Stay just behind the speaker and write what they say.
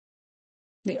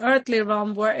the earthly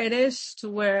realm where it is to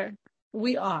where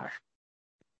we are.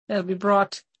 It'll be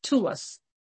brought to us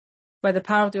by the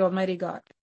power of the Almighty God.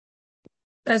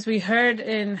 As we heard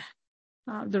in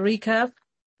the recap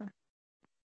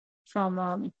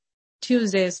from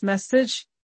Tuesday's message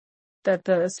that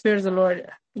the Spirit of the Lord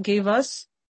gave us,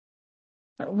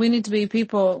 we need to be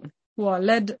people who are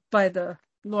led by the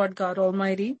Lord God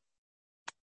Almighty.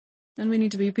 And we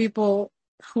need to be people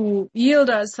who yield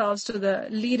ourselves to the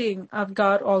leading of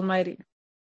God Almighty.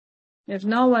 If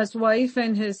Noah's wife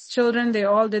and his children, they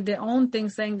all did their own thing,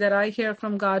 saying that I hear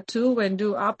from God too, and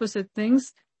do opposite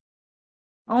things,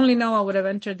 only Noah would have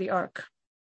entered the ark.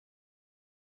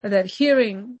 But that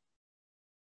hearing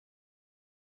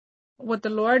what the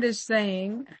Lord is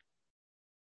saying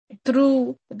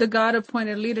through the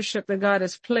God-appointed leadership that God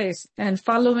has placed, and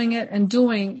following it and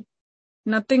doing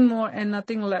nothing more and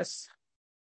nothing less,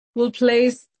 will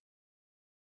place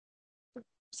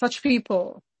such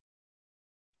people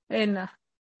in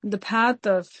the path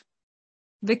of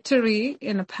victory,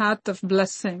 in a path of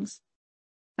blessings,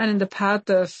 and in the path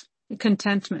of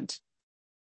contentment.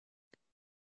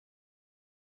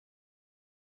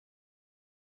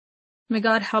 May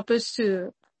God help us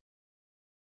to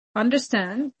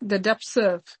understand the depths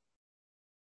of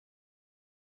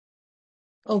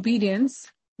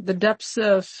obedience, the depths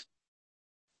of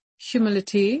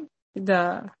humility,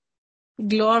 the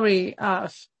glory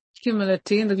of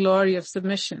humility, and the glory of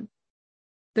submission,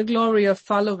 the glory of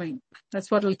following. That's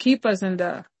what will keep us in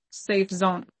the safe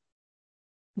zone.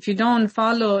 If you don't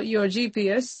follow your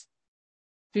GPS,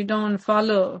 if you don't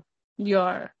follow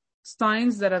your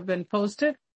signs that have been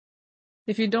posted,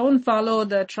 if you don't follow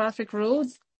the traffic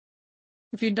rules,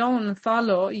 if you don't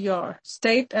follow your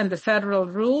state and the federal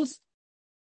rules,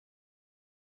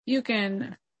 you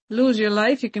can lose your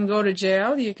life, you can go to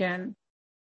jail, you can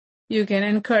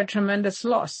incur tremendous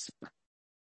loss.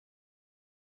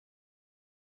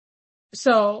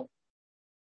 So,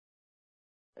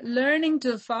 learning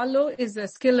to follow is a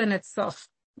skill in itself.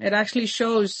 It actually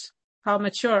shows how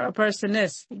mature a person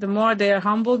is. The more they are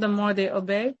humble, the more they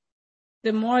obey,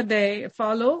 the more they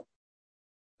follow.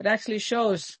 It actually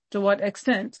shows to what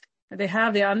extent they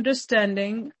have the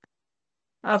understanding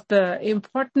of the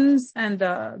importance and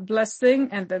the blessing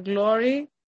and the glory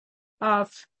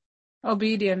of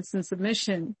obedience and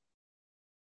submission,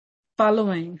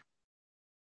 following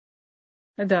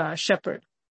the shepherd.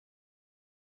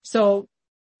 So,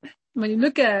 when you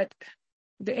look at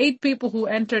the 8 people who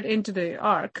entered into the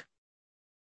ark,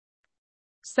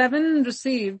 7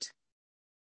 received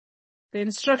the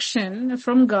instruction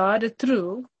from God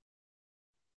through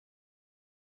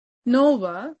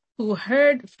Noah, who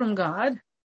heard from God,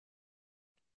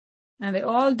 and they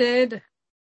all did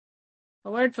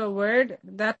word for word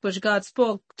that which God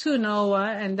spoke to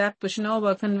Noah and that which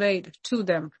Noah conveyed to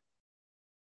them.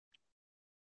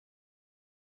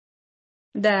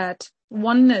 That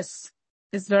oneness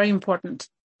is very important.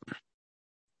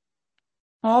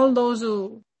 All those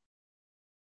who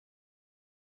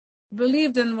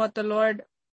believed in what the Lord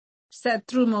said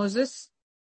through Moses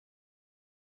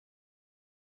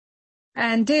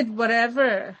and did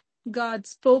whatever God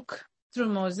spoke through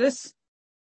Moses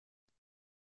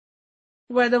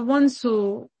were the ones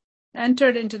who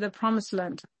entered into the promised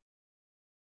land.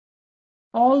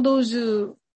 All those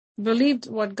who believed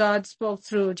what God spoke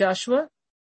through Joshua,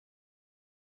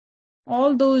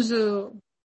 all those who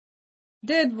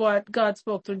did what God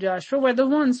spoke through Joshua were the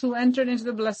ones who entered into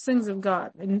the blessings of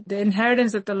God and the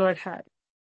inheritance that the Lord had.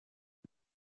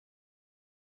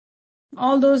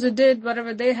 All those who did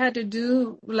whatever they had to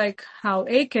do, like how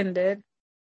Achan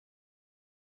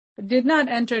did not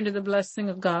enter into the blessing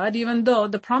of God, even though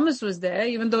the promise was there,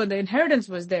 even though the inheritance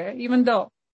was there, even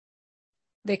though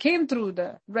they came through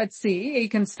the Red Sea,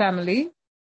 Achan's family,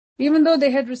 even though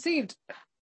they had received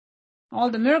all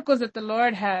the miracles that the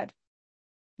Lord had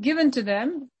given to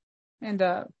them in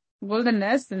the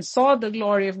wilderness and saw the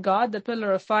glory of God, the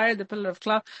pillar of fire, the pillar of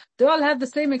cloud, they all had the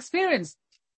same experience.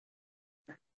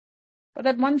 But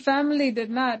that one family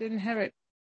did not inherit.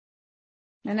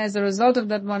 And as a result of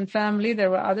that one family,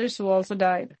 there were others who also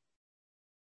died.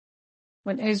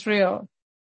 When Israel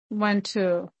went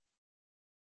to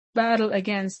battle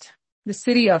against the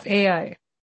city of Ai.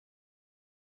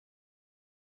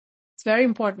 It's very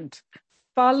important.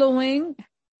 Following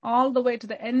all the way to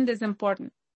the end is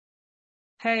important.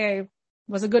 Hey, I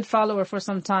was a good follower for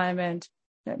some time and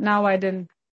now I'm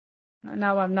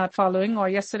not following, or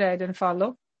yesterday I didn't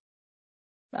follow.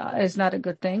 Is not a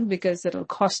good thing because it'll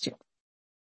cost you.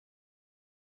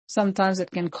 Sometimes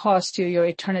it can cost you your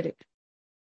eternity.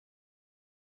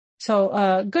 So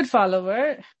a good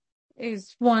follower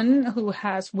is one who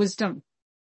has wisdom.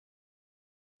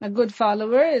 A good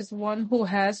follower is one who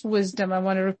has wisdom. I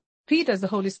want to repeat as the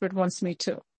Holy Spirit wants me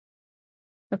to.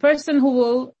 A person who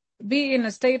will be in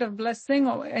a state of blessing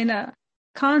or in a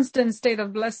constant state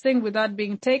of blessing without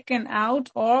being taken out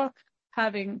or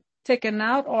having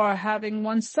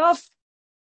oneself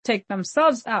take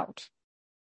themselves out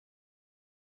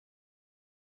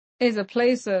is a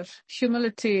place of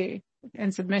humility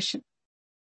and submission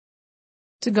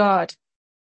to God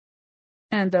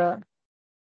and the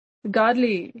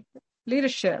godly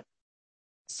leadership,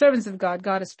 servants of God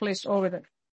has placed over them.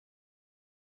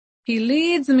 He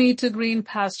leads me to green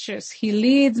pastures. He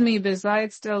leads me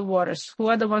beside still waters. Who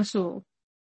are the ones who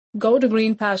go to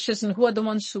green pastures and who are the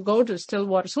ones who go to still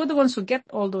waters? Who are the ones who get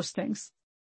all those things?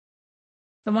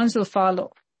 The ones who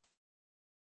follow.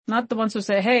 Not the ones who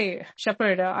say, hey,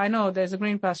 shepherd, I know there's a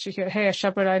green pasture here. Hey,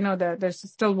 shepherd, I know that there's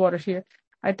still water here.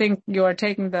 I think you are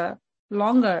taking the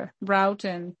longer route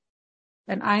and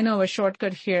I know a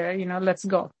shortcut here. Let's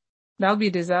go. That'll be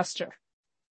a disaster.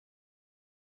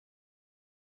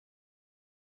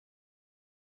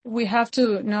 We have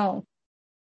to know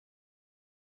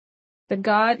that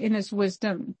God in his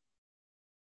wisdom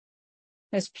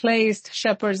has placed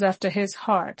shepherds after his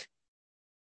heart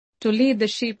to lead the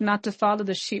sheep, not to follow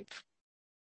the sheep,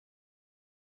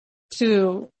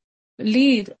 to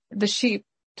lead the sheep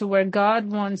to where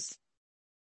God wants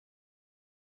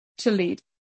to lead.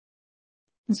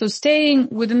 And so staying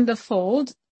within the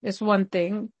fold is one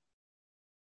thing,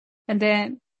 and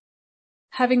then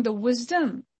having the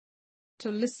wisdom to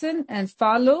listen and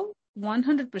follow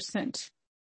 100%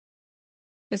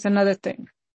 is another thing.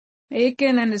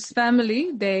 Achan and his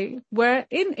family, they were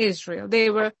in Israel.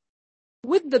 They were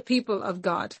with the people of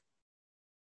God.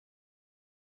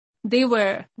 They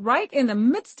were right in the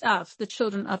midst of the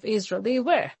children of Israel. They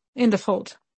were in the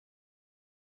fold.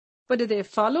 But did they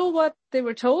follow what they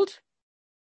were told?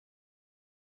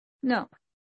 No.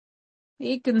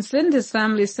 Achan sinned, his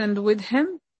family sinned with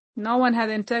him. No one had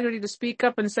integrity to speak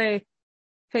up and say,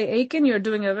 hey, Achan, you're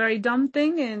doing a very dumb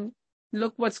thing and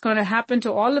look what's going to happen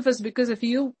to all of us because of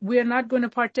you. We are not going to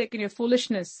partake in your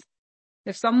foolishness.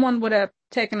 If someone would have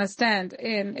taken a stand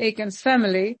in Achan's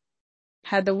family,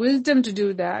 had the wisdom to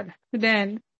do that,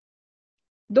 then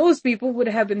those people would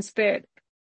have been spared.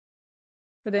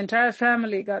 But the entire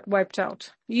family got wiped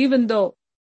out, even though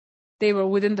they were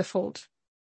within the fold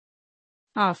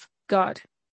of God.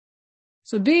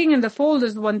 So being in the fold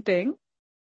is one thing.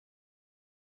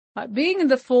 Being in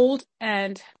the fold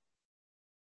and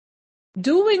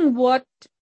doing what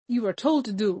you were told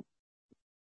to do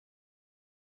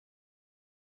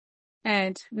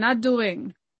and not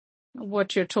doing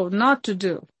what you're told not to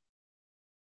do,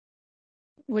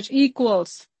 which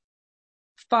equals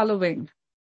following,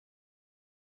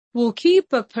 will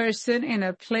keep a person in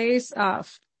a place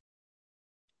of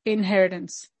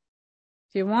inheritance.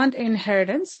 If you want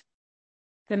inheritance,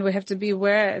 then we have to be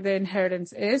where the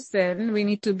inheritance is. Then we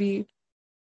need to be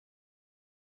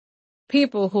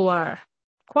people who are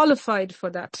qualified for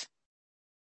that.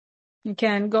 You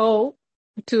can go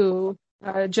to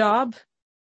a job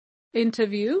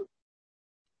interview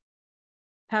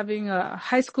having a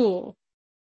high school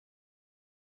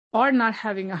or not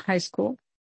having a high school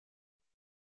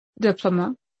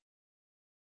diploma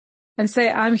and say,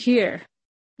 I'm here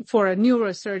for a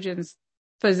neurosurgeon's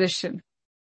position,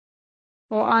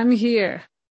 or I'm here,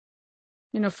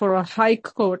 for a high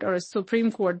court or a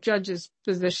Supreme Court judge's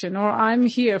position, or I'm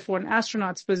here for an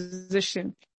astronaut's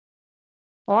position,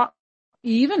 or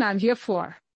even I'm here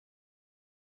for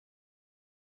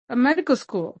a medical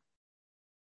school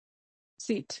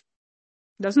seat.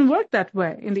 Doesn't work that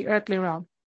way in the earthly realm.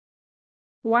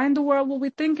 Why in the world will we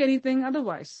think anything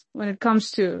otherwise when it comes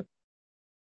to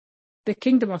the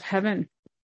kingdom of heaven?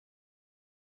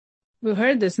 We've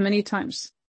heard this many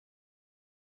times.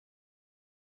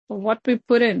 But what we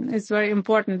put in is very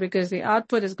important because the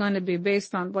output is going to be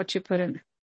based on what you put in.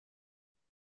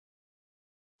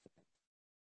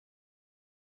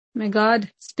 May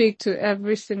God speak to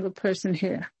every single person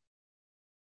here.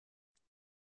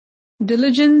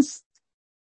 Diligence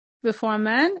before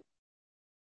man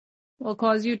will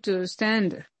cause you to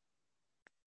stand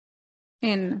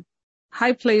in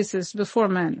high places before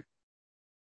man.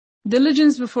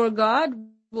 Diligence before God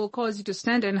will cause you to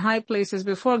stand in high places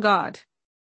before God.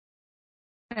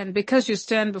 And because you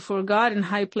stand before God in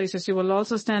high places, you will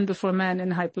also stand before man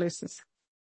in high places.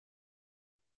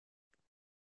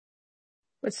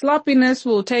 But sloppiness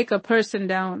will take a person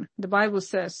down. The Bible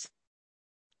says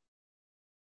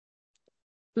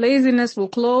laziness will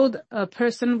clothe a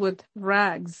person with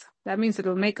rags. That means it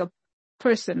will make a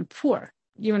person poor.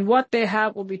 Even what they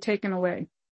have will be taken away.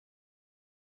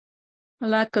 a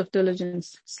lack of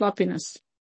diligence, sloppiness.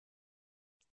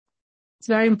 It's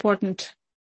very important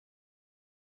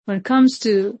when it comes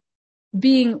to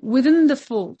being within the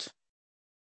fold.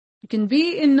 You can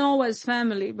be in Noah's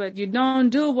family, but you don't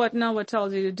do what Noah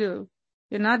tells you to do.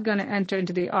 You're not going to enter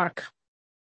into the ark.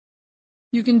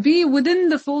 You can be within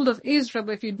the fold of Israel,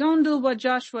 but if you don't do what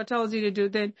Joshua tells you to do,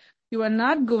 then you are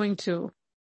not going to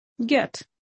get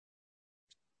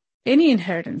any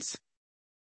inheritance.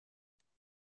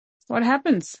 What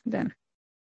happens then?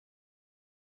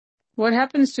 What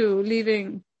happens to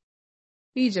leaving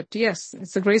Egypt? Yes,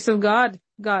 it's the grace of God.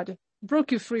 God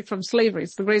broke you free from slavery.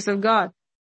 It's the grace of God.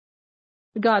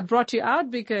 God brought you out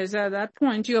because at that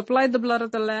point you applied the blood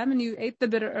of the lamb and you ate the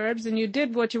bitter herbs and you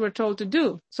did what you were told to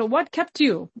do. So what kept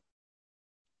you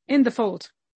in the fold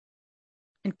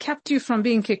and kept you from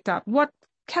being kicked out? What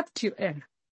kept you in?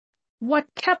 What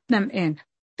kept them in?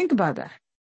 Think about that.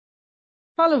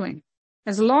 Following.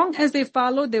 As long as they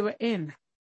followed, they were in.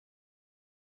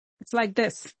 It's like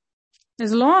this.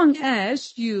 As long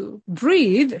as you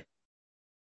breathe,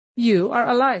 you are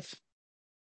alive.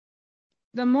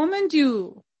 The moment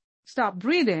you stop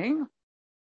breathing,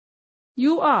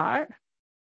 you are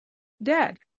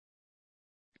dead.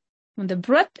 When the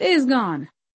breath is gone,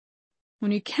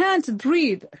 when you can't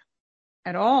breathe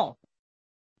at all,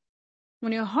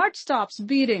 when your heart stops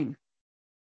beating,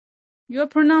 you're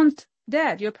pronounced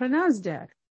dead. You're pronounced dead.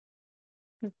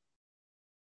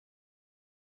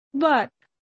 But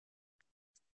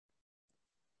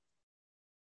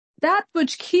that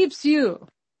which keeps you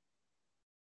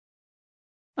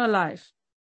alive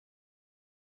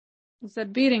is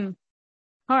that beating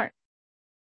heart.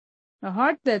 A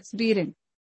heart that's beating.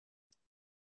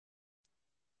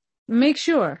 Make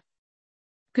sure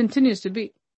continues to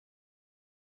beat.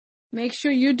 Make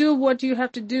sure you do what you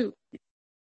have to do.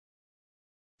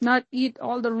 Not eat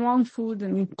all the wrong food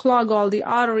and clog all the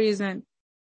arteries and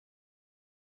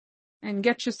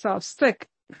get yourself sick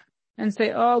and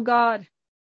say, oh God,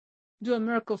 do a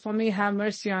miracle for me, have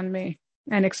mercy on me,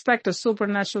 and expect a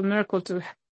supernatural miracle to,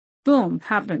 boom,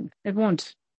 happen. It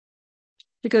won't.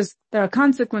 Because there are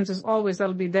consequences always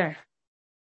that'll be there.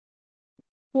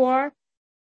 For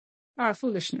our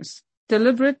foolishness,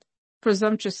 deliberate,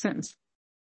 presumptuous sins.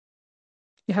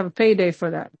 You have a payday for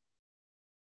that.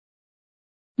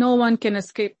 No one can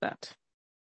escape that.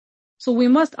 So we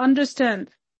must understand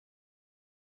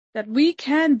that we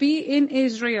can be in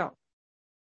Israel.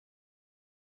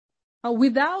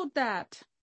 Without that,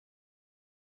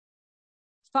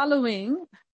 following,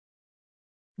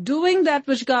 doing that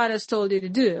which God has told you to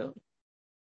do,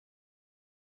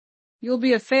 you'll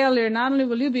be a failure. Not only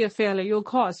will you be a failure, you'll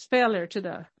cause failure to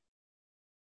the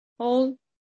whole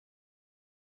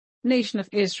nation of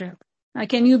Israel. Now,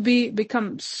 can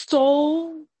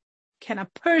a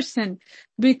person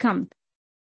become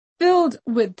filled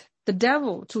with the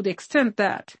devil to the extent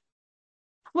that,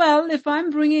 well, if I'm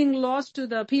bringing loss to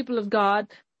the people of God,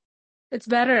 it's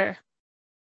better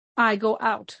I go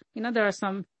out. There are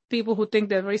some people who think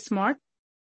they're very smart.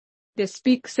 They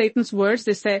speak Satan's words.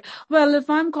 They say, well, if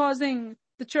I'm causing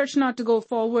the church not to go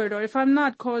forward, or if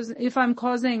I'm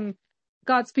causing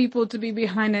God's people to be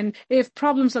behind, and if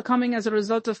problems are coming as a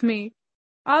result of me,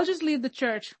 I'll just leave the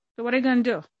church. So what are you going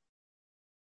to do?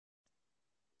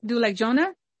 Do like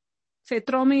Jonah? Say,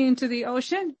 throw me into the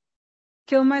ocean?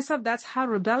 Kill myself? That's how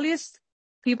rebellious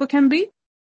people can be?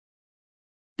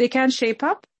 They can't shape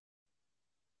up?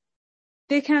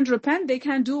 They can't repent? They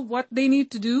can't do what they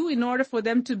need to do in order for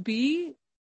them to be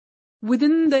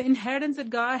within the inheritance that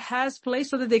God has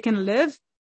placed so that they can live?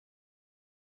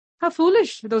 How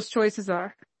foolish those choices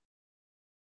are.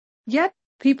 Yet,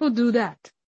 people do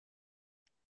that.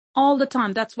 All the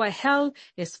time. That's why hell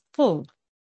is full.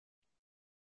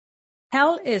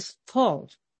 Hell is full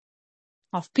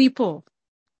of people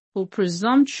who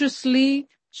presumptuously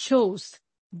chose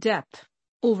death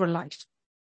over life.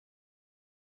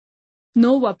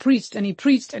 Noah preached and he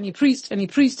preached and he preached and he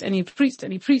preached and he preached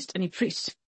and he preached and he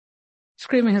preached,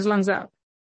 screaming his lungs out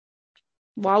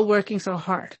while working so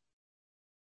hard,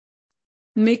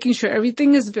 making sure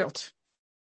everything is built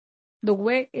the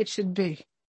way it should be.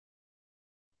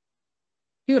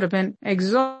 He would have been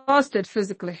exhausted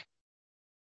physically.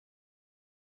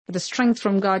 But the strength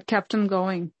from God kept him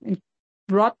going and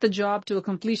brought the job to a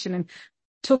completion and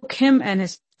took him and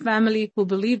his family who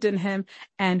believed in him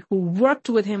and who worked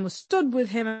with him, who stood with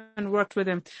him and worked with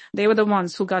him. They were the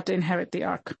ones who got to inherit the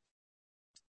ark.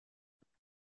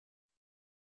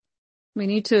 We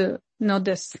need to know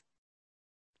this.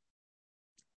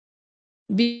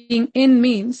 Being in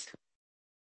means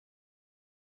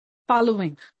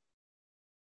following.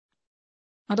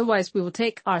 Otherwise, we will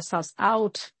take ourselves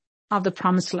out of the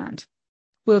promised land.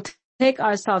 We'll take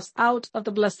ourselves out of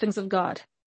the blessings of God.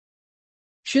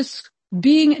 Just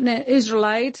being an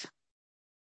Israelite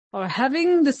or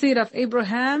having the seed of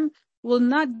Abraham will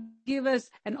not give us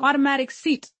an automatic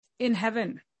seat in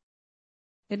heaven.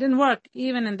 It didn't work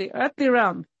even in the earthly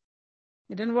realm.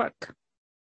 It didn't work.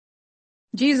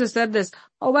 Jesus said this,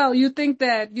 oh, well, you think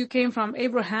that you came from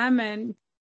Abraham and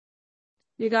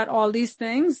you got all these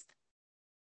things,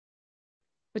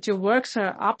 but your works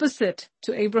are opposite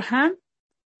to Abraham.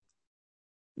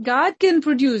 God can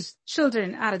produce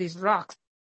children out of these rocks.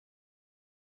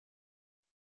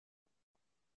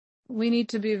 We need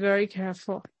to be very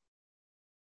careful.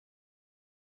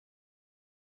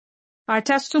 Our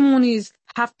testimonies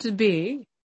have to be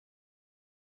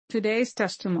today's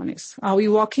testimonies. Are we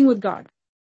walking with God?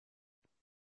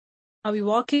 Are we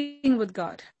walking with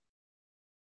God?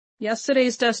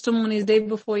 Yesterday's testimonies, day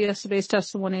before yesterday's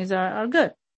testimonies are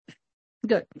good.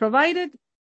 Good. Provided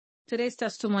today's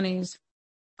testimonies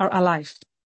are alive.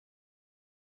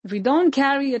 If we don't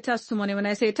carry a testimony, when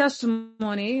I say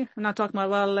testimony, I'm not talking about,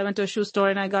 well, I went to a shoe store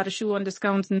and I got a shoe on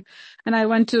discounts and I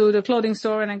went to the clothing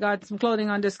store and I got some clothing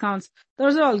on discounts.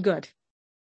 Those are all good.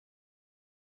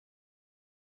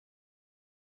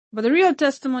 But the real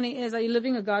testimony is, are you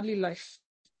living a godly life?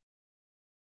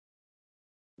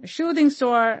 Shoe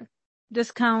store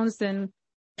discounts and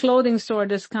clothing store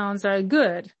discounts are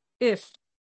good if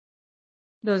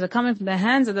those are coming from the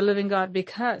hands of the living God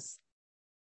because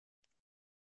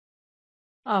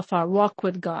of our walk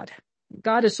with God.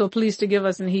 God is so pleased to give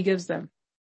us and He gives them.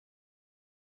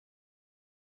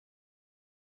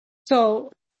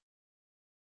 So,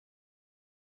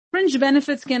 fringe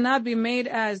benefits cannot be made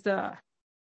as the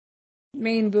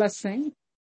main blessing.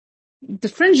 The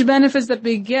fringe benefits that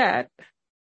we get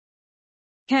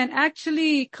can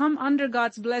actually come under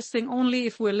God's blessing only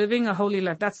if we're living a holy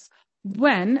life. That's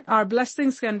when our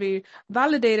blessings can be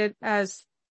validated as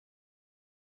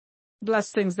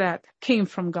blessings that came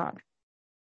from God.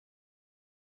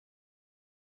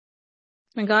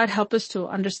 And God help us to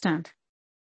understand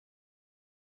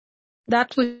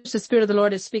that which the Spirit of the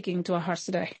Lord is speaking to our hearts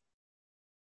today.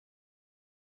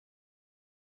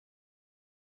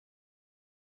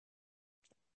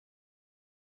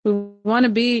 We want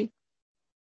to be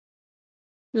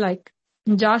like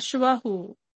Joshua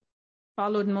who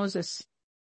followed Moses,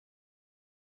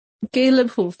 Caleb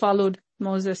who followed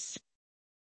Moses.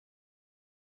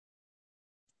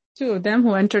 Two of them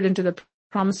who entered into the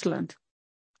promised land.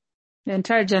 The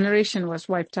entire generation was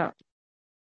wiped out.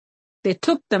 They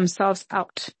took themselves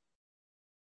out.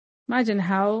 Imagine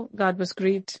how God was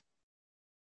grieved.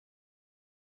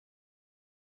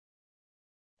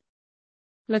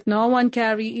 Let no one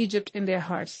carry Egypt in their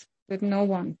hearts. Let no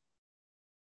one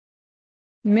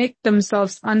make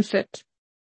themselves unfit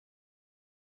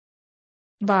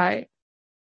by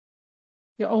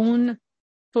your own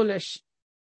foolish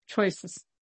choices.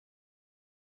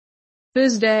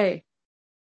 This day,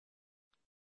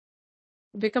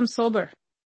 become sober.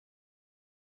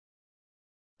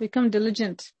 Become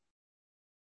diligent.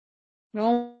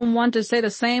 Don't want to say the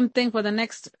same thing for the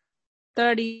next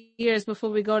 30 years before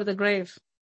we go to the grave.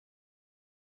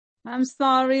 I'm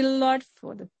sorry, Lord,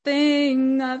 for the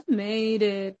thing I've made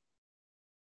it.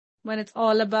 When it's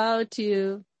all about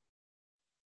you.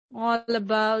 All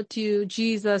about you,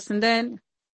 Jesus. And then,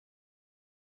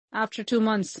 after 2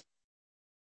 months,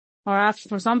 or after,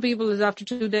 for some people, it's after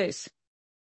 2 days.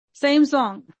 Same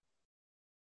song.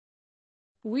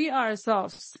 We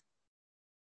ourselves,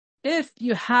 if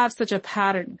you have such a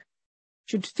pattern,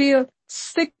 should feel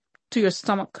sick to your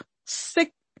stomach.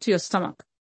 Sick to your stomach.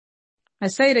 I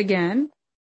say it again.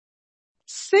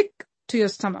 Sick to your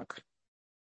stomach.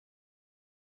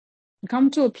 Come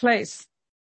to a place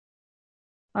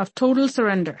of total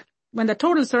surrender. When the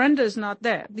total surrender is not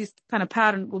there, this kind of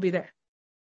pattern will be there.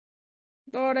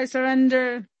 Lord, I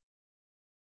surrender.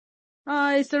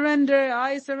 I surrender.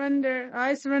 I surrender.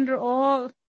 I surrender all.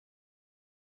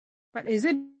 But is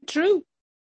it true?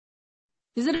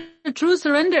 Is it a true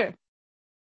surrender?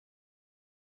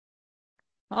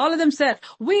 All of them said,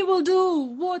 we will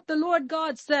do what the Lord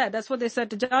God said. That's what they said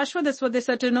to Joshua. That's what they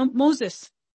said to Moses.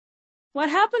 What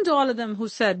happened to all of them who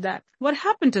said that? What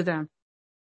happened to them?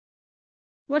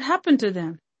 What happened to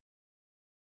them?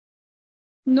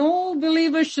 No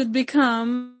believer should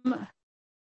become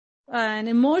an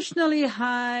emotionally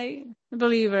high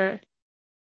believer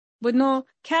with no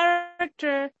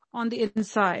character on the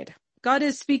inside. God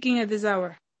is speaking at this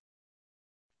hour.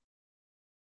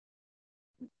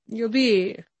 You'll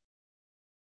be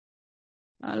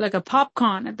like a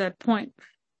popcorn at that point.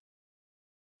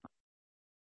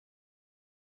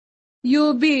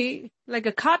 You'll be like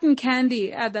a cotton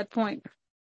candy at that point.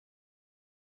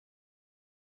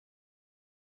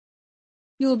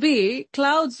 You'll be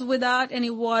clouds without any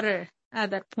water at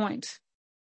that point.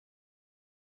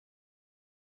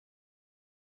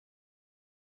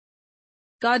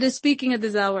 God is speaking at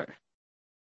this hour.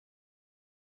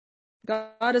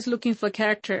 God is looking for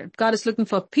character. God is looking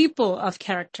for people of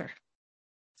character.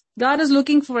 God is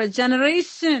looking for a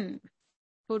generation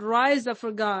who would rise up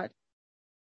for God,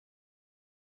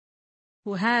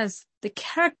 who has the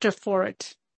character for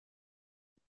it.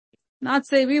 Not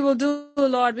say, we will do,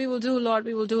 Lord, we will do, Lord,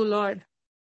 we will do, Lord.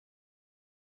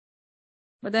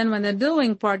 But then when the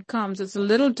doing part comes, it's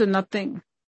little to nothing.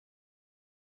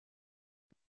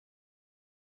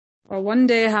 Or one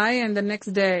day high and the next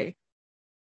day,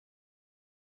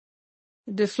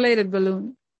 deflated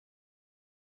balloon.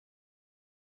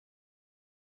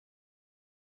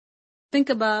 Think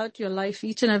about your life,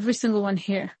 each and every single one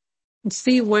here, and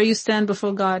see where you stand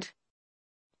before God.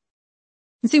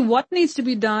 And see what needs to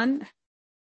be done,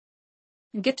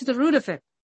 and get to the root of it.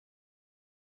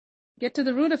 Get to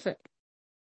the root of it.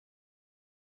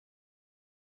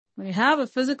 When you have a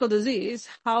physical disease,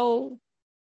 how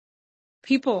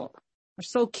people are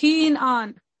so keen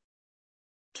on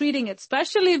treating it,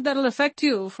 especially if that'll affect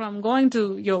you from going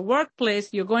to your workplace,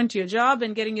 you're going to your job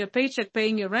and getting your paycheck,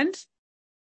 paying your rent.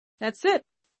 That's it.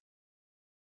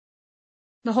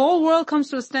 The whole world comes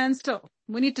to a standstill.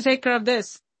 We need to take care of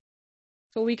this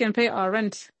so we can pay our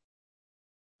rent,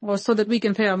 or so that we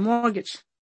can pay our mortgage,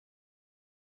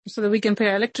 so that we can pay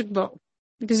our electric bill,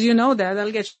 because you know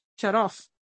that'll get shut off.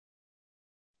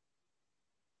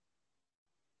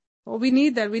 Well, we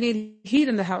need that. We need heat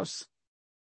in the house.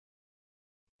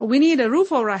 We need a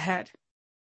roof over our head.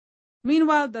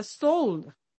 Meanwhile, the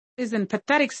soul is in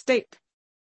pathetic state.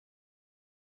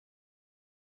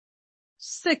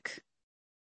 Sick.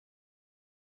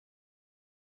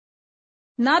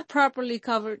 Not properly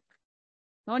covered.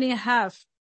 Only half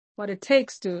what it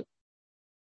takes to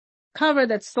cover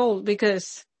that soul,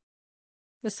 because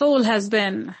the soul has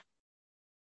been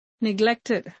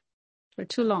neglected for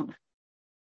too long.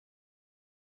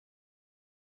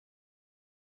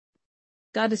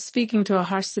 God is speaking to our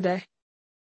hearts today.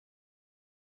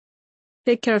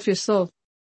 Take care of your soul.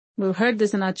 We've heard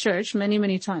this in our church many,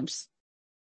 many times.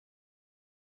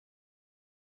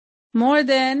 More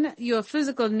than your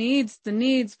physical needs, the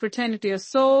needs pertaining to your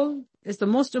soul is the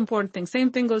most important thing.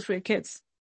 Same thing goes for your kids.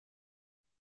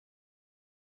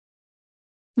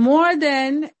 More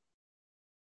than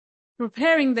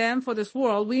preparing them for this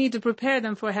world, we need to prepare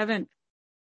them for heaven.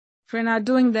 If we're not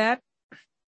doing that,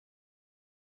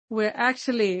 we're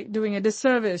actually doing a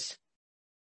disservice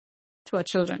to our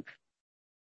children.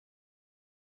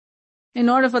 In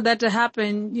order for that to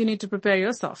happen, you need to prepare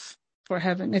yourself for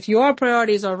heaven. If your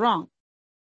priorities are wrong,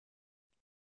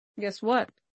 guess what?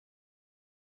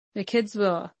 The kids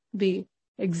will be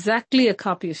exactly a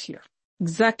copy of you.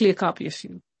 Exactly a copy of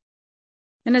you.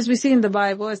 And as we see in the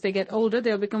Bible, as they get older,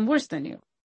 they'll become worse than you.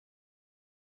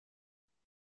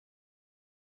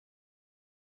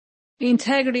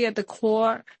 Integrity at the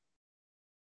core.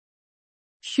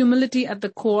 Humility at the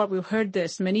core. We've heard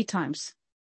this many times.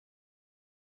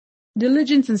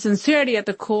 Diligence and sincerity at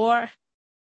the core.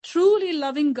 Truly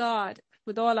loving God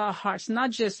with all our hearts.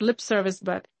 Not just lip service,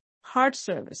 but heart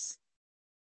service.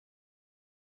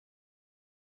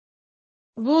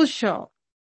 Will show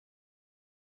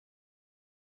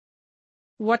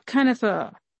what kind of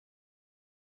a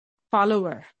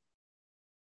follower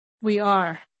we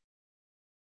are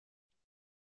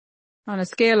on a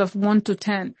scale of 1 to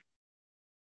 10.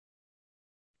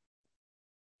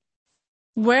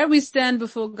 Where we stand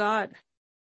before God.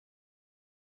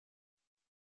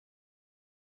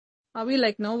 Are we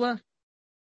like Noah?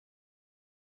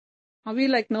 Are we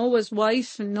like Noah's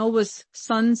wife and Noah's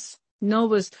sons,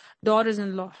 Noah's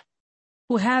daughters-in-law,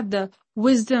 who had the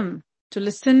wisdom to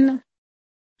listen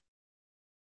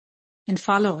and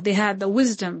follow? They had the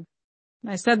wisdom.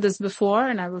 I said this before,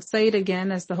 and I will say it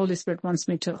again as the Holy Spirit wants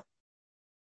me to.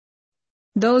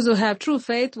 Those who have true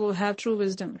faith will have true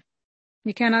wisdom.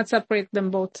 You cannot separate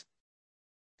them both.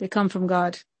 They come from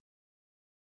God.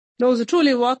 Those who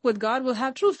truly walk with God will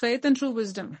have true faith and true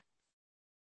wisdom.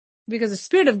 Because the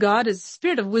Spirit of God is the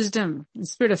Spirit of wisdom and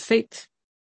Spirit of faith.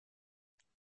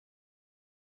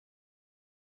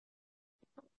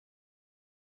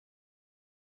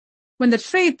 When that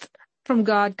faith from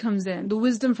God comes in, the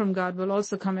wisdom from God will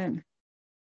also come in.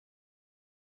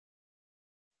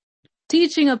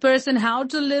 Teaching a person how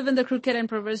to live in the crooked and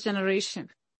perverse generation.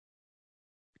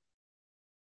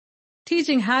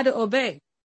 Teaching how to obey.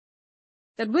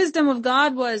 That wisdom of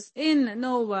God was in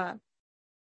Noah.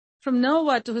 from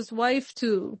Noah to his wife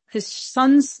to his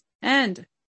sons and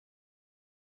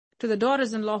to the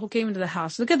daughters-in-law who came into the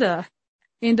house. Look at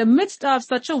in the midst of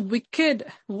such a wicked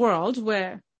world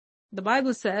where the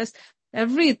Bible says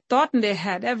every thought in their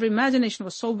head, every imagination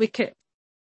was so wicked.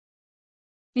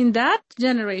 In that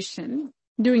generation,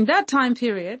 during that time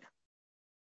period,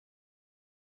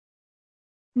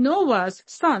 Noah's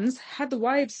sons had the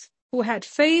wives who had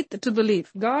faith to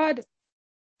believe. God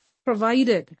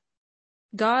provided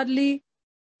godly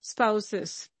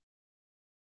spouses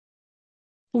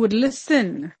who would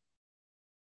listen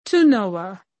to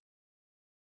Noah,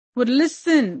 would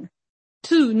listen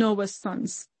to Noah's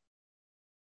sons,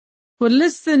 would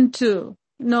listen to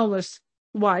Noah's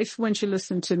wife when she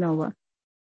listened to Noah,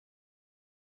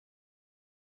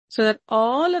 so that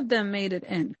all of them made it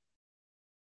in.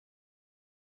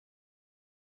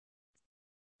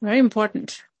 Very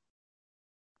important.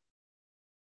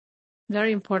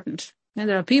 Very important. And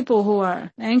there are people who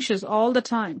are anxious all the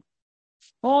time.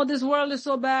 Oh, this world is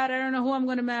so bad. I don't know who I'm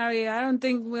going to marry. I don't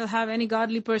think we'll have any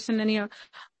godly person in here.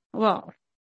 Well,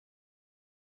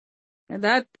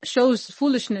 that shows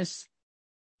foolishness.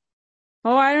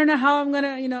 Oh, I don't know how I'm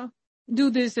going to,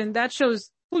 do this. And that shows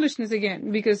foolishness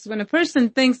again. Because when a person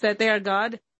thinks that they are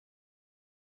God,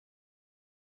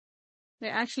 they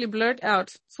actually blurt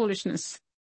out foolishness.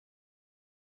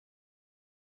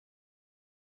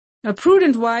 A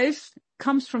prudent wife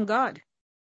comes from God.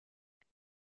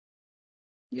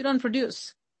 You don't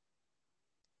produce.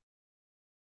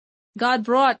 God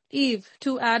brought Eve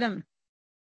to Adam.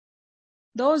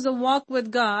 Those who walk with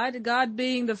God, God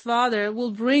being the Father,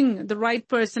 will bring the right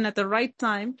person at the right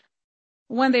time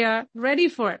when they are ready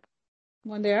for it.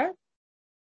 When they are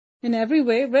in every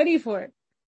way ready for it.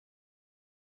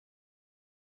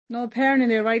 No parent in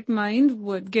their right mind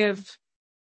would give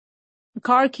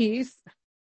car keys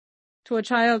to a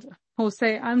child who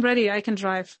say, I'm ready, I can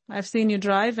drive. I've seen you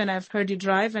drive and I've heard you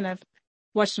drive and I've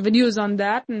watched videos on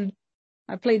that and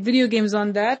I played video games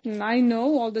on that and I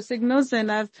know all the signals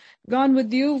and I've gone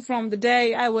with you from the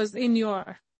day I was in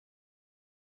your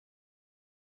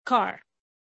car.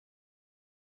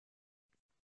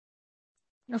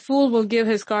 A fool will give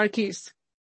his car keys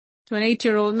to an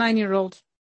 8-year-old, 9-year-old,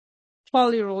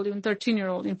 12-year-old, even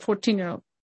 13-year-old, even 14-year-old.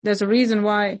 There's a reason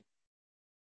why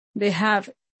they have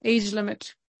age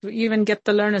limit to even get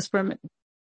the learner's permit.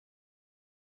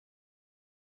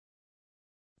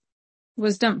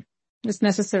 Wisdom is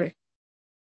necessary.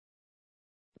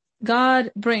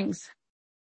 God brings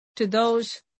to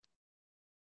those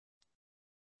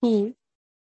who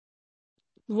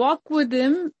walk with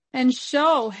Him and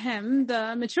show Him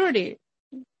the maturity.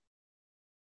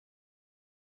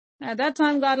 At that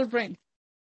time, God will bring.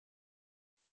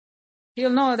 He'll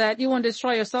know that you won't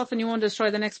destroy yourself and you won't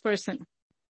destroy the next person.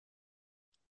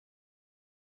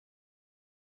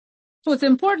 So it's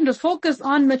important to focus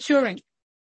on maturing.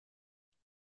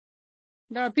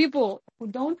 There are people who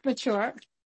don't mature,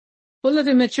 full of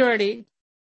immaturity,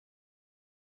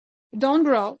 don't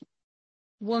grow,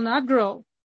 will not grow,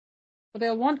 but they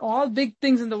want all big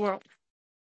things in the world.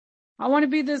 I want to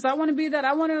be this, I want to be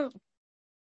that,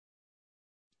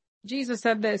 Jesus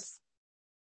said this.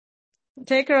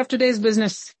 Take care of today's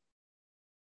business.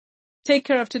 Take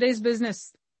care of today's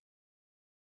business.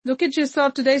 Look at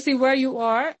yourself today, see where you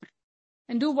are,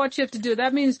 and do what you have to do.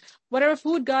 That means whatever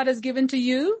food God has given to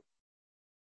you,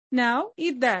 now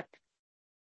eat that.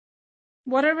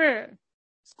 Whatever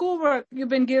schoolwork you've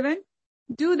been given,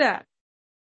 do that.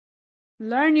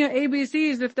 Learn your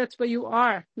ABCs if that's where you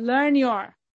are. Learn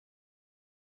your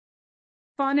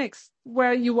phonics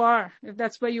where you are, if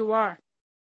that's where you are.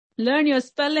 Learn your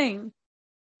spelling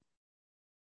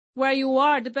where you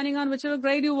are, depending on whichever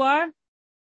grade you are.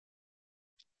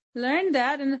 Learn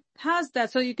that and has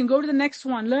that so you can go to the next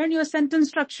one. Learn your sentence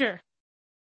structure.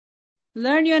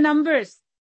 Learn your numbers.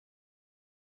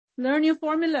 Learn your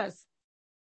formulas.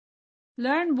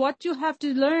 Learn what you have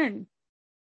to learn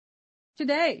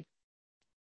today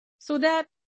so that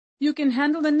you can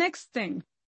handle the next thing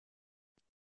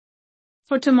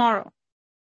for tomorrow.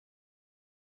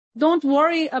 Don't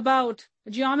worry about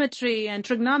geometry and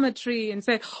trigonometry and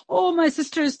say, oh, my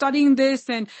sister is studying this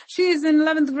and she's in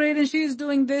 11th grade and she's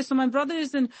doing this. Or my brother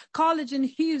is in college and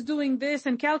he's doing this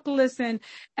and calculus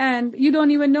and you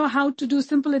don't even know how to do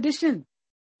simple addition.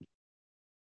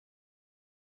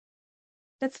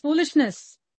 That's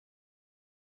foolishness.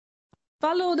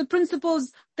 Follow the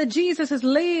principles that Jesus has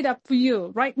laid up for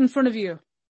you right in front of you.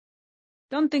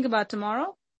 Don't think about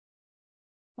tomorrow.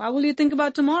 Why will you think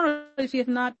about tomorrow if you have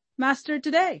not mastered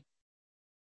today?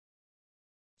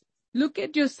 Look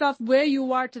at yourself where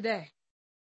you are today.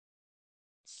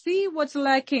 See what's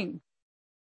lacking.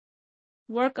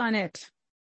 Work on it.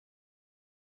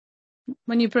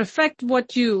 When you perfect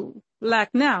what you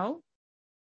lack now,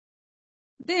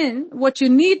 then what you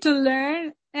need to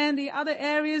learn and the other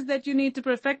areas that you need to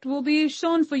perfect will be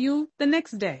shown for you the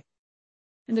next day.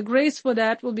 And the grace for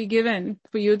that will be given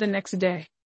for you the next day.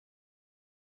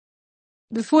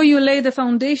 Before you lay the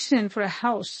foundation for a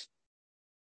house,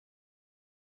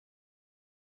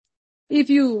 if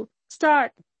you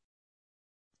start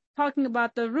talking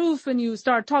about the roof and you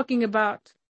start talking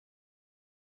about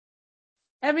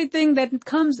everything that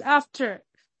comes after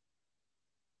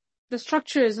the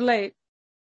structure is laid,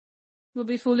 will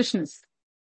be foolishness.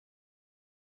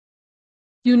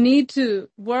 You need to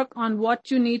work on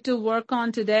what you need to work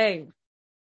on today.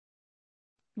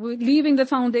 We're leaving the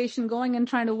foundation, going and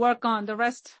trying to work on the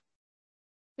rest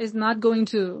is not going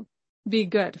to be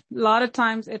good. A lot of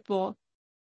times it will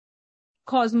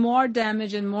cause more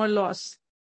damage and more loss.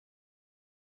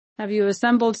 Have you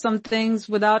assembled some things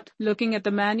without looking at the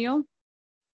manual?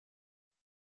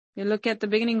 You look at the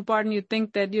beginning part and you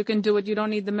think that you can do it. You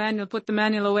don't need the manual. Put the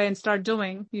manual away and start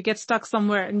doing. You get stuck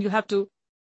somewhere and you have to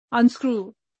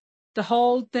unscrew the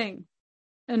whole thing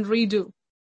and redo.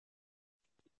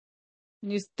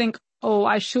 And you think, oh,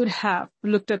 I should have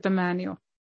looked at the manual.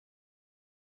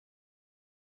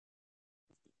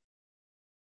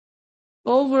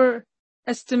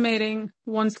 Overestimating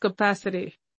one's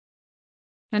capacity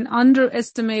and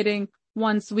underestimating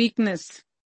one's weakness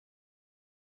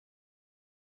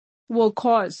will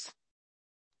cause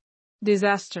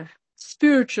disaster,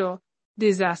 spiritual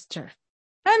disaster,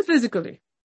 and physically.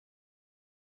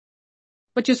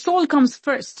 But your soul comes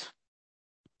first.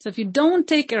 So if you don't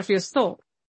take care of your soul,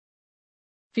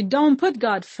 if you don't put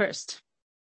God first,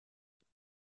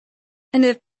 and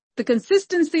if the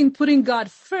consistency in putting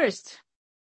God first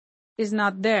is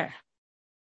not there,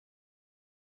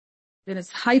 then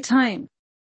it's high time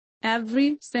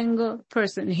every single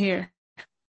person here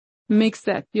makes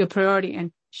that your priority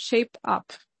and shape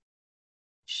up.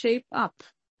 Shape up.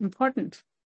 Important.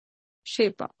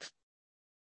 Shape up.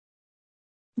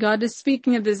 God is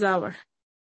speaking at this hour.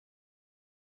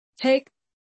 Take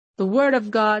the word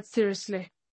of God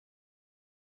seriously.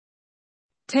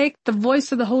 Take the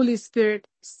voice of the Holy Spirit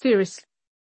seriously.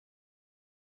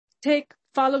 Take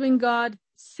following God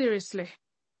seriously.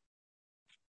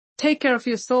 Take care of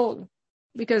your soul,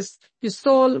 because your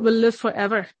soul will live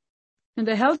forever. And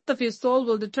the health of your soul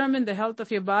will determine the health of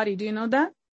your body. Do you know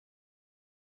that?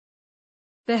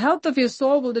 The health of your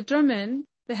soul will determine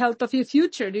the health of your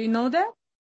future. Do you know that?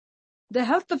 The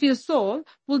health of your soul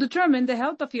will determine the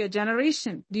health of your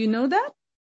generation. Do you know that?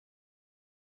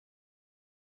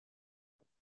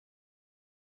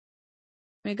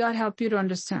 May God help you to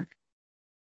understand.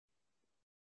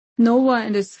 Noah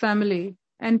and his family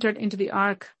entered into the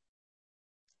ark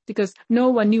because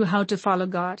Noah knew how to follow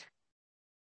God.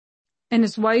 And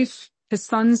his wife, his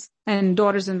sons and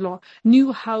daughters-in-law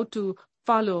knew how to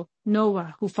follow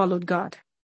Noah, who followed God.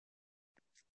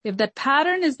 If that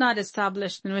pattern is not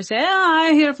established, and we say,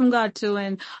 I hear from God too,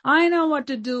 and I know what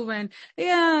to do, and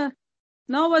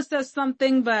Noah says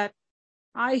something, but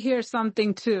I hear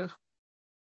something too.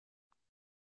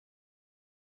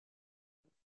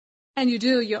 And you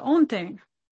do your own thing.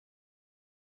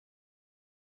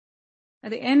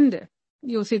 At the end,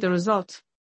 you'll see the result.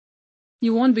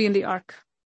 You won't be in the ark.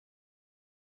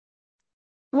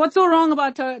 What's so wrong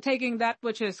about taking that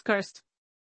which is cursed?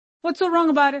 What's so wrong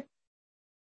about it?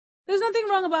 There's nothing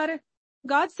wrong about it.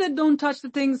 God said don't touch the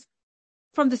things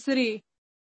from the city.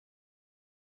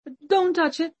 Don't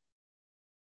touch it,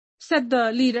 said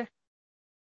the leader.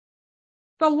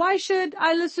 But why should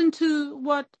I listen to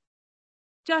what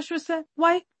Joshua said?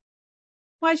 Why?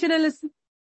 Why should I listen?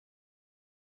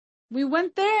 We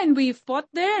went there and we fought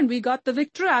there and we got the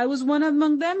victory. I was one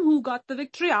among them who got the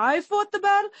victory. I fought the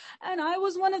battle and I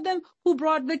was one of them who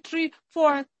brought victory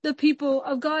for the people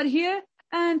of God here.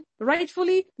 And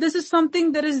rightfully, this is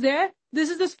something that is there. This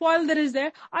is the spoil that is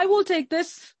there. I will take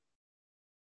this.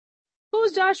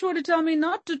 Who's Joshua to tell me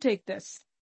not to take this?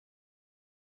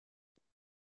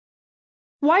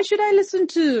 Why should I listen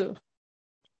to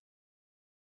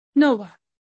Noah?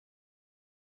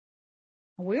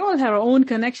 We all have our own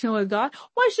connection with God.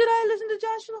 Why should I listen to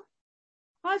Joshua?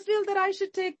 I feel that I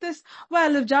should take this.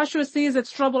 Well, if Joshua sees it's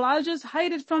trouble, I'll just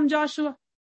hide it from Joshua.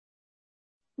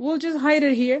 We'll just hide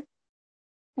it here.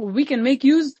 We can make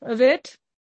use of it.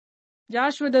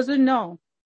 Joshua doesn't know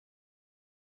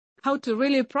how to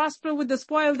really prosper with the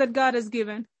spoil that God has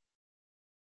given.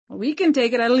 We can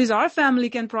take it. At least our family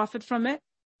can profit from it.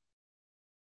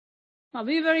 Now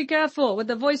be very careful with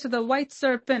the voice of the white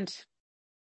serpent.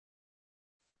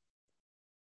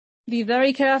 Be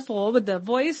very careful with the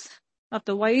voice of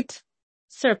the white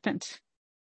serpent,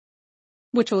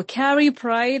 which will carry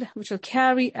pride, which will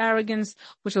carry arrogance,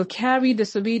 which will carry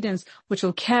disobedience, which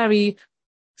will carry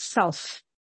self,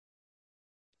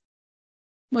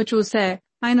 which will say,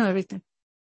 I know everything.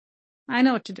 I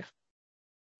know what to do.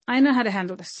 I know how to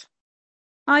handle this.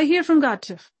 I hear from God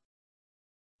too.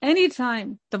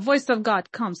 Anytime the voice of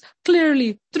God comes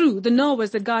clearly through the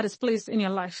Noahs that God has placed in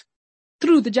your life,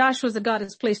 through the Joshuas that God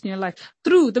has placed in your life,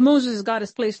 through the Moses that God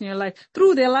has placed in your life,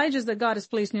 through the Elijahs that God has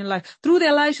placed in your life, through the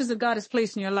Elishas that God has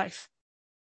placed in your life,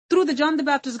 through the John the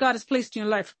Baptist God has placed in your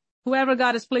life, whoever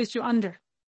God has placed you under.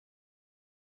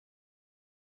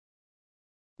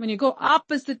 When you go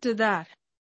opposite to that,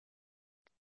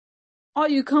 or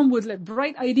you come with like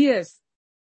bright ideas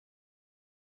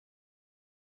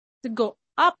that go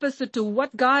opposite to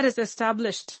what God has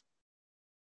established,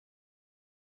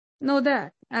 know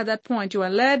that at that point you are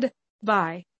led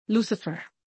by Lucifer.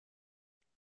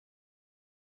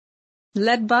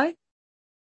 Led by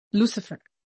Lucifer.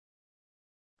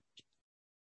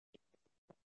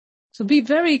 So be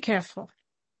very careful.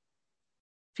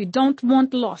 If you don't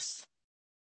want loss,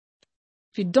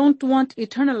 if you don't want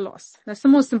eternal loss, that's the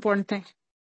most important thing.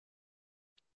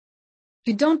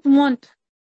 If you don't want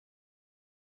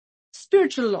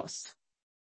spiritual loss,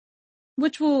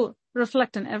 which will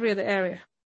reflect in every other area.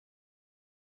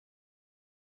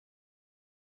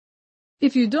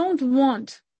 If you don't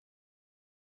want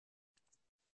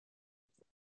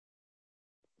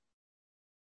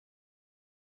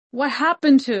what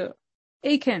happened to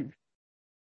Achan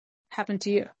happen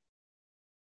to you,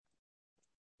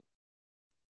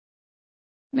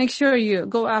 make sure you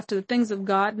go after the things of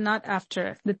God, not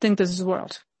after the things of this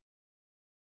world.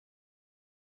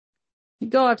 You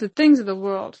go after the things of the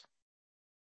world,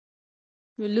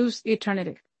 you lose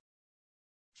eternity.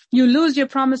 You lose your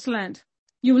promised land.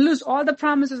 You lose all the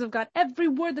promises of God. Every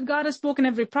word that God has spoken,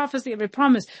 every prophecy, every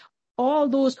promise, all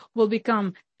those will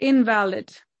become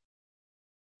invalid.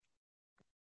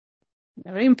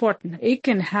 Very important.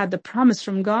 Achan had the promise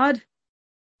from God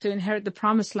to inherit the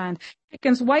promised land.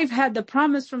 Achan's wife had the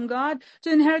promise from God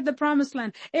to inherit the promised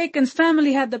land. Achan's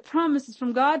family had the promises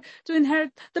from God to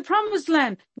inherit the promised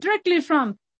land directly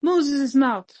from Moses'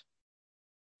 mouth,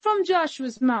 from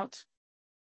Joshua's mouth.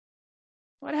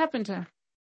 What happened to him?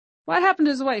 What happened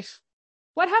to his wife?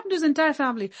 What happened to his entire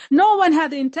family? No one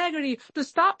had the integrity to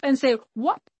stop and say,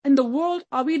 what in the world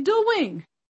are we doing?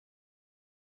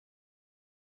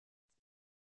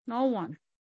 No one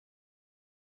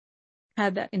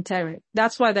had that integrity.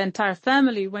 That's why the entire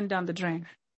family went down the drain.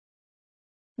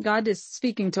 God is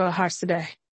speaking to our hearts today.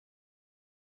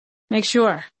 Make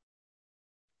sure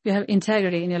you have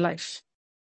integrity in your life.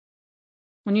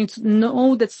 When you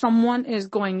know that someone is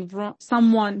going wrong,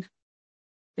 someone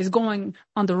is going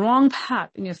on the wrong path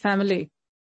in your family,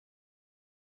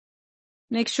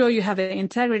 make sure you have the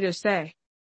integrity to say,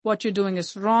 what you're doing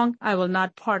is wrong. I will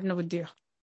not partner with you.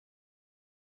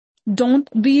 Don't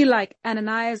be like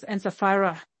Ananias and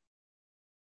Sapphira.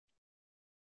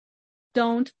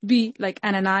 Don't be like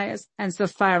Ananias and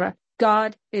Sapphira.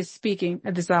 God is speaking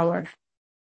at this hour.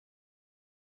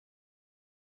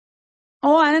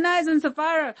 Oh, Ananias and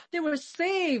Sapphira, they were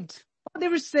saved. Oh, they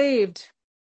were saved.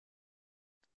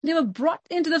 They were brought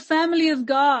into the family of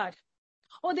God.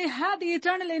 Oh, they had the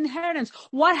eternal inheritance.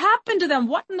 What happened to them?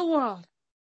 What in the world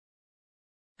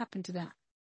happened to them?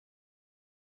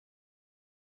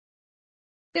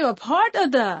 They were part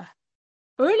of the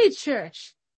early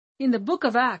church in the book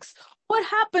of Acts. What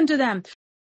happened to them?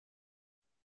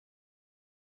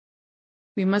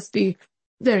 We must be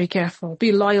very careful.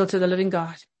 Be loyal to the living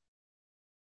God.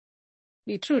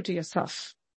 Be true to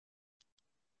yourself.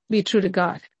 Be true to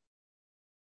God.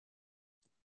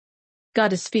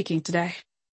 God is speaking today.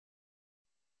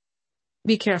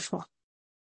 Be careful.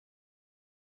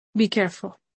 Be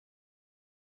careful.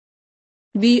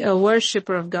 Be a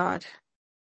worshiper of God,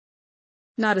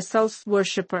 not a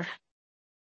self-worshiper.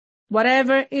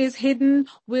 Whatever is hidden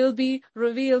will be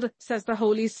revealed, says the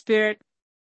Holy Spirit.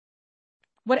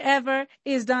 Whatever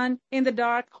is done in the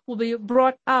dark will be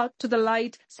brought out to the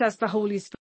light, says the Holy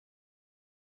Spirit.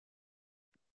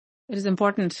 It is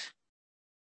important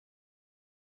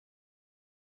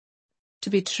to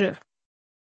be true.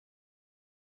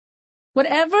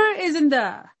 Whatever is in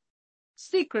the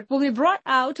secret will be brought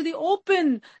out to the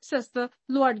open, says the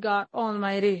Lord God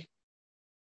Almighty.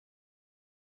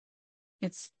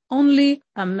 It's only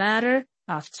a matter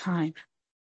of time.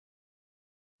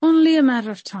 Only a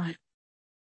matter of time.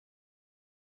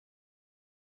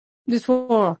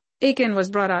 Before Achan was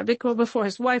brought out, before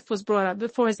his wife was brought out,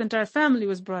 before his entire family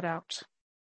was brought out.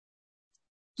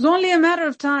 It's only a matter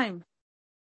of time.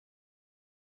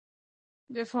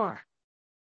 before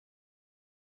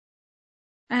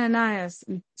Ananias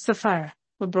and Sapphira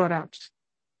were brought out.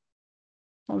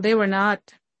 Well, they were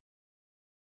not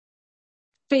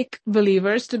fake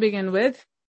believers to begin with.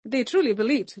 They truly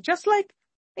believed, just like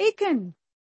Achan.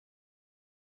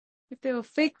 If they were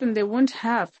fake, then they wouldn't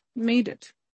have made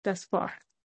it thus far.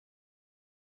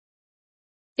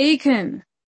 Achan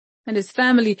and his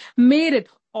family made it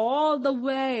all the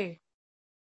way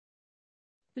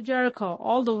to Jericho,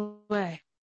 all the way.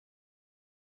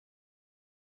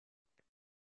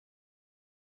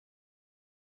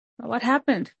 Now, what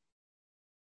happened?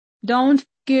 Don't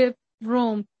give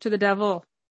room to the devil.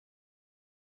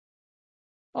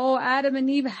 Oh, Adam and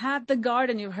Eve had the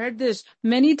garden. You've heard this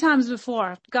many times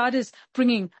before. God is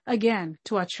bringing again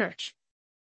to our church.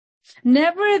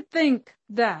 Never think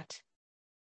that,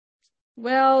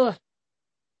 well,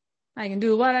 I can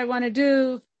do what I want to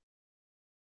do.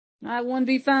 I won't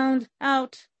be found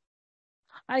out.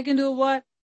 I can do what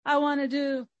I want to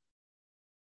do.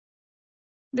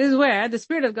 This is where the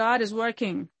Spirit of God is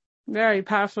working very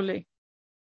powerfully.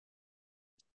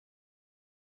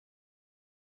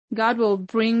 God will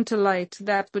bring to light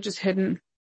that which is hidden.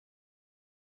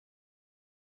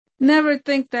 Never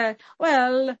think that,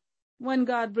 well, when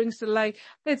God brings to light,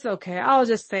 it's okay. I'll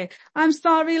just say, I'm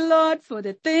sorry, Lord, for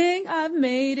the thing I've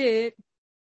made it.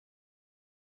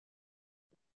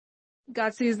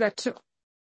 God sees that too.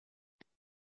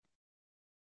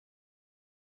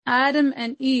 Adam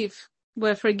and Eve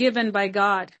were forgiven by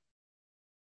God.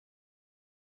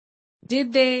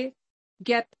 Did they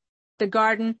get the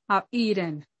Garden of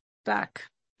Eden back?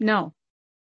 No.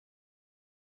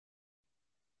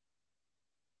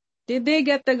 Did they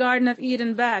get the Garden of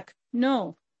Eden back?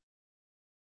 No.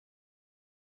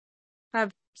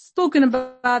 I've spoken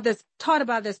about this, taught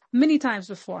about this many times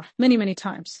before, many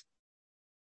times.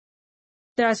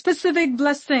 There are specific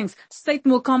blessings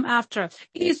Satan will come after.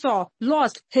 Esau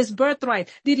lost his birthright.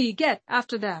 Did he get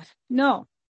after that? No.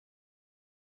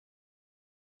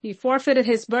 He forfeited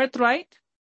his birthright.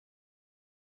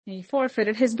 He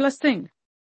forfeited his blessing.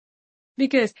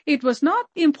 Because it was not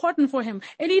important for him.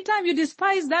 Anytime you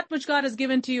despise that which God has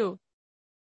given to you,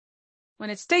 when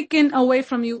it's taken away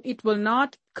from you, it will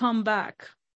not come back.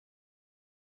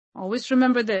 Always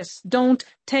remember this. Don't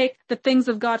take the things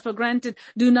of God for granted.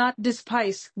 Do not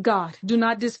despise God. Do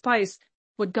not despise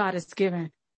what God has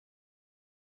given.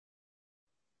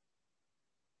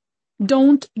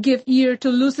 Don't give ear to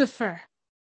Lucifer.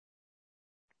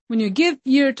 When you give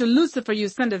ear to Lucifer, you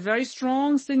send a very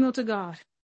strong signal to God.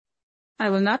 I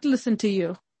will not listen to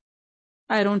you.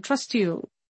 I don't trust you.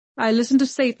 I listen to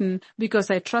Satan because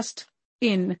I trust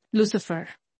in Lucifer.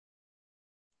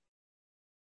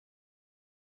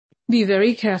 Be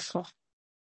very careful.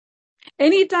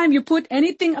 Anytime you put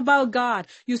anything about God,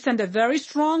 you send a very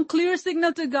strong, clear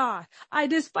signal to God. I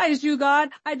despise you, God.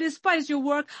 I despise your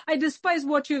work. I despise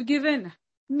what you've given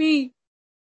me.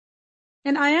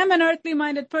 And I am an earthly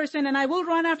minded person and I will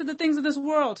run after the things of this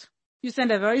world. You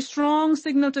send a very strong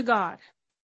signal to God.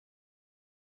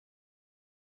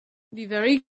 Be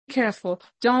very careful.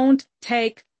 Don't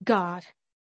take God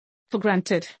for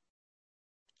granted.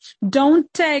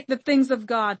 Don't take the things of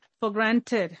God for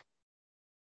granted.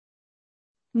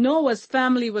 Noah's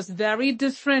family was very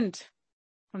different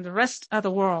from the rest of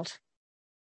the world.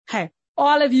 Hey,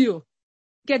 all of you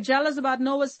get jealous about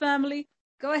Noah's family?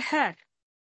 Go ahead.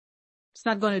 It's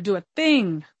not going to do a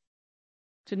thing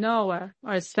to Noah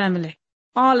or his family.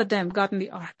 All of them got in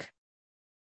the ark.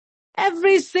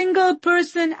 Every single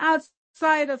person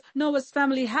outside of Noah's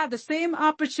family had the same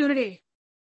opportunity.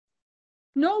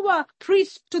 Noah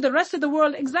preached to the rest of the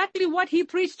world exactly what he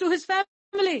preached to his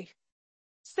family.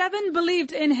 7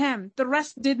 believed in him. The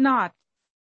rest did not.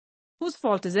 Whose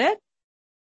fault is it?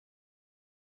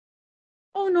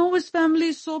 Oh, Noah's family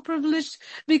is so privileged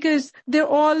because they're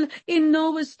all in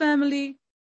Noah's family.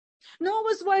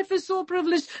 Noah's wife is so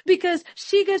privileged because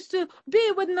she gets to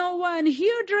be with Noah and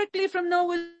hear directly from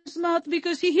Noah's mouth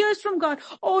because he hears from God.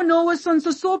 Oh, Noah's sons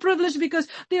are so privileged because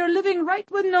they are living right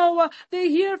with Noah. They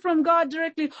hear from God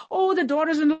directly. Oh, the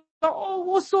daughters-in-law, oh,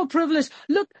 we're so privileged.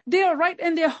 Look, they are right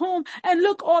in their home and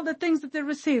look all the things that they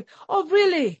receive. Oh,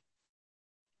 really?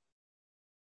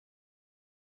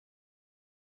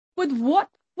 With what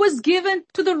was given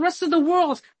to the rest of the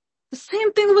world, the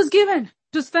same thing was given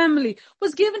to his family,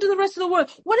 was given to the rest of the world.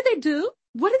 What did they do?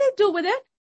 What did they do with it?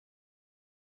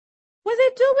 What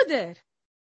did they do with it?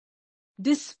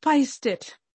 Despised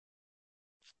it.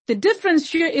 The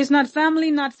difference here is not family,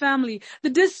 not family.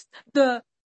 The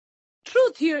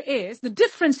truth here is, the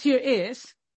difference here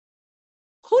is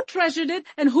who treasured it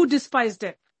and who despised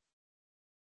it.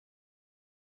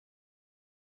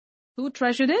 Who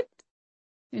treasured it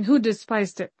and who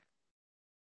despised it?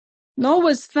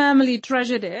 Noah's family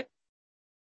treasured it.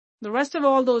 The rest of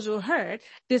all those who heard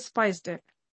despised it.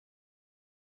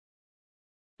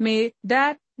 May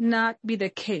that not be the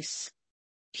case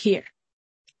here.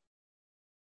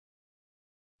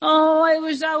 Oh, I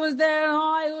wish I was there.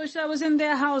 Oh, I wish I was in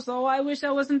their house. Oh, I wish I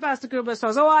was in Pastor Kiruba's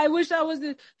house. Oh, I wish I was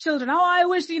the children. Oh, I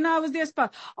wish, I was their spouse.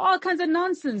 All kinds of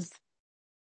nonsense.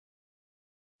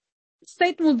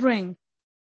 Satan will bring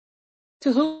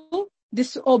to who?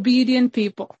 Disobedient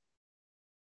people.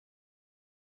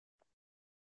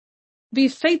 Be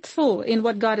faithful in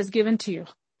what God has given to you.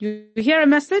 You hear a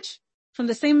message from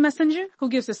the same messenger who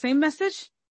gives the same message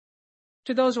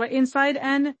to those who are inside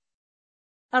and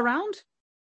around.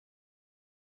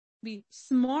 Be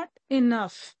smart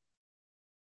enough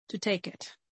to take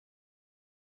it.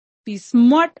 Be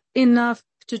smart enough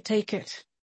to take it.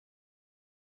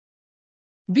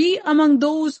 Be among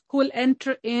those who will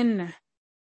enter in.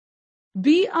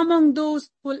 Be among those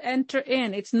who will enter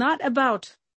in. It's not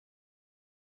about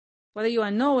whether you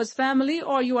are Noah's family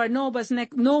or you are Noah's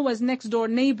next door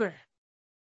neighbor.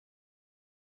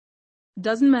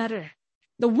 Doesn't matter.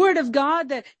 The word of God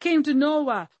that came to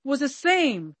Noah was the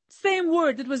same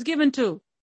word that was given to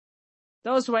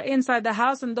those who were inside the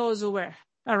house and those who were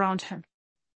around him.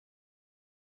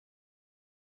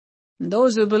 And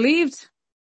those who believed,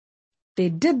 they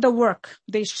did the work.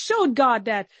 They showed God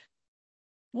that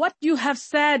what you have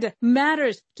said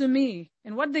matters to me.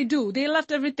 And what they do, they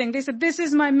left everything. They said, this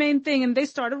is my main thing. And they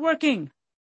started working.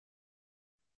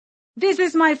 This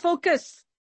is my focus.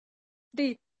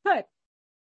 They put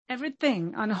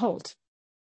everything on hold.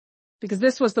 Because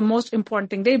this was the most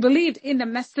important thing. They believed in the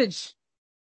message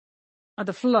of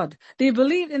the flood. They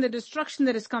believed in the destruction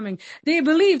that is coming. They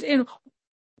believed in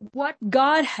what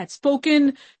God had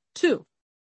spoken to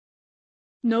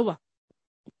Noah.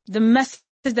 The message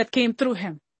that came through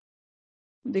him.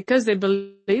 Because they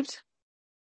believed,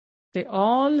 they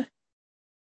all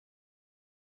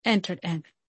entered in.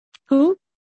 Who?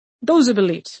 Those who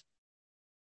believed.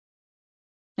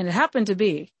 And it happened to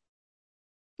be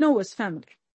Noah's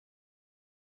family.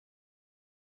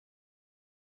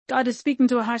 God is speaking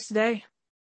to our hearts today.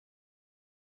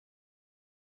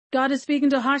 God is speaking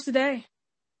to our hearts today.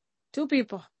 Two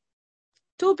people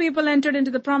entered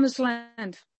into the promised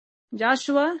land.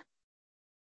 Joshua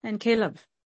and Caleb.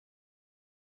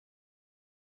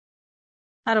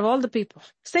 Out of all the people,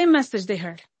 same message they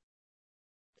heard.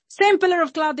 Same pillar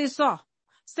of cloud they saw.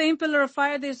 Same pillar of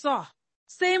fire they saw.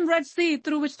 Same Red Sea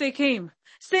through which they came.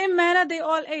 Same manna they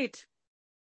all ate.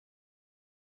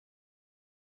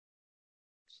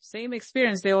 Same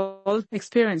experience they all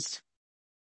experienced.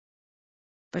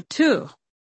 But two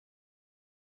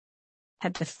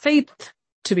had the faith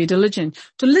to be diligent,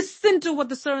 to listen to what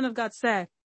the servant of God said,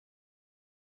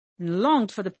 and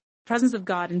longed for the presence of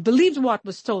God and believed what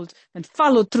was told and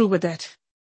followed through with it.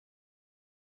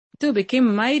 Two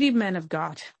became mighty men of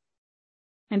God,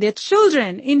 and their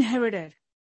children inherited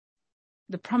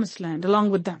the promised land along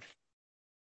with them.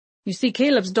 You see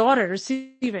Caleb's daughter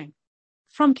receiving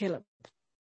from Caleb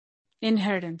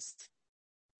inheritance.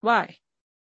 Why?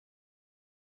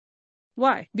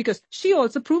 Why? Because she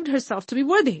also proved herself to be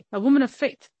worthy, a woman of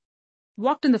faith,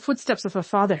 walked in the footsteps of her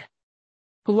father,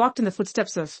 who walked in the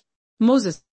footsteps of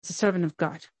Moses, the servant of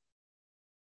God.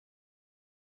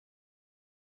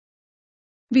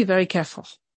 Be very careful.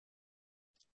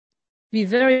 Be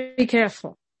very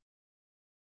careful.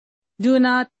 Do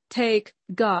not take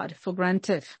God for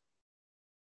granted.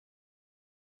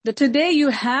 The today you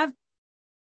have,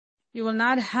 you will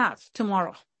not have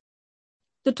tomorrow.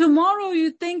 The tomorrow you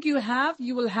think you have,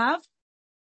 you will have,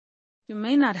 you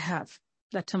may not have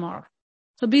that tomorrow.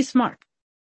 So be smart.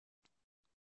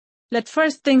 Let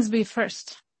first things be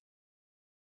first.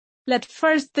 Let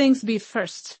first things be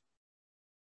first.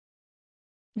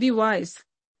 Be wise.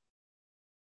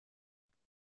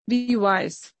 Be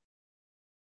wise.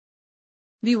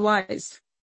 Be wise.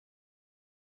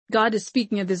 God is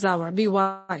speaking at this hour. Be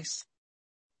wise.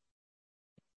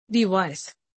 Be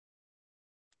wise.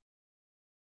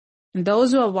 And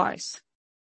those who are wise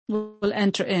will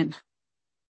enter in.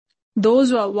 Those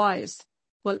who are wise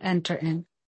will enter in.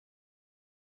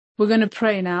 We're going to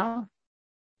pray now.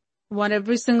 I want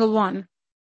every single one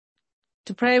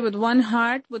to pray with one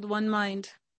heart, with one mind.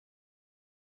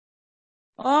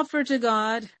 Offer to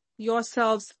God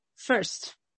yourselves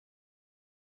first.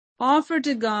 Offer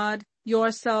to God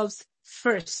yourselves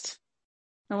first.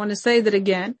 I want to say that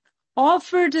again.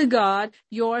 Offer to God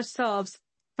yourselves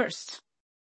first.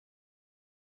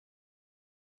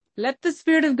 Let the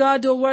Spirit of God do a work